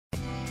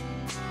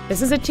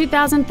This is a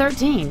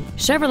 2013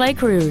 Chevrolet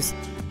Cruze.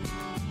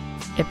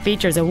 It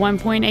features a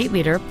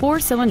 1.8-liter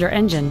four-cylinder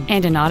engine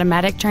and an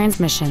automatic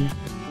transmission.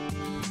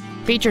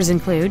 Features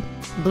include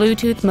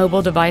Bluetooth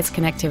mobile device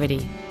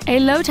connectivity, a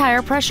low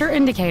tire pressure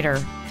indicator,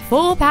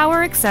 full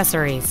power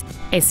accessories,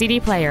 a CD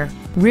player,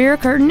 rear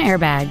curtain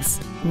airbags,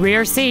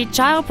 rear seat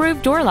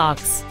child-proof door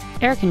locks,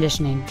 air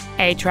conditioning,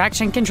 a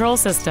traction control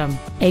system,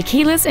 a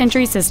keyless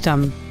entry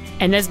system,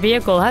 and this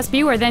vehicle has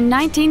fewer than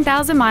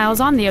 19,000 miles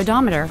on the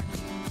odometer.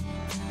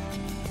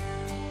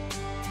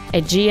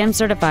 A GM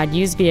certified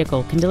used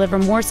vehicle can deliver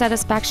more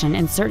satisfaction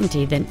and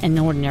certainty than an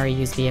ordinary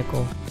used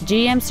vehicle.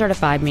 GM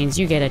certified means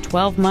you get a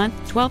 12-month,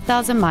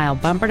 12,000-mile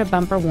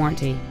bumper-to-bumper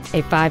warranty,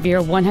 a 5-year,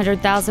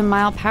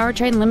 100,000-mile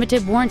powertrain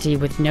limited warranty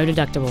with no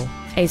deductible,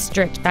 a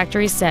strict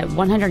factory-set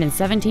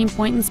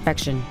 117-point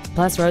inspection,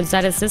 plus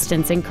roadside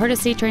assistance and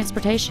courtesy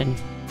transportation.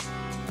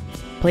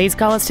 Please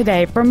call us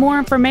today for more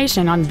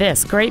information on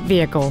this great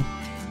vehicle.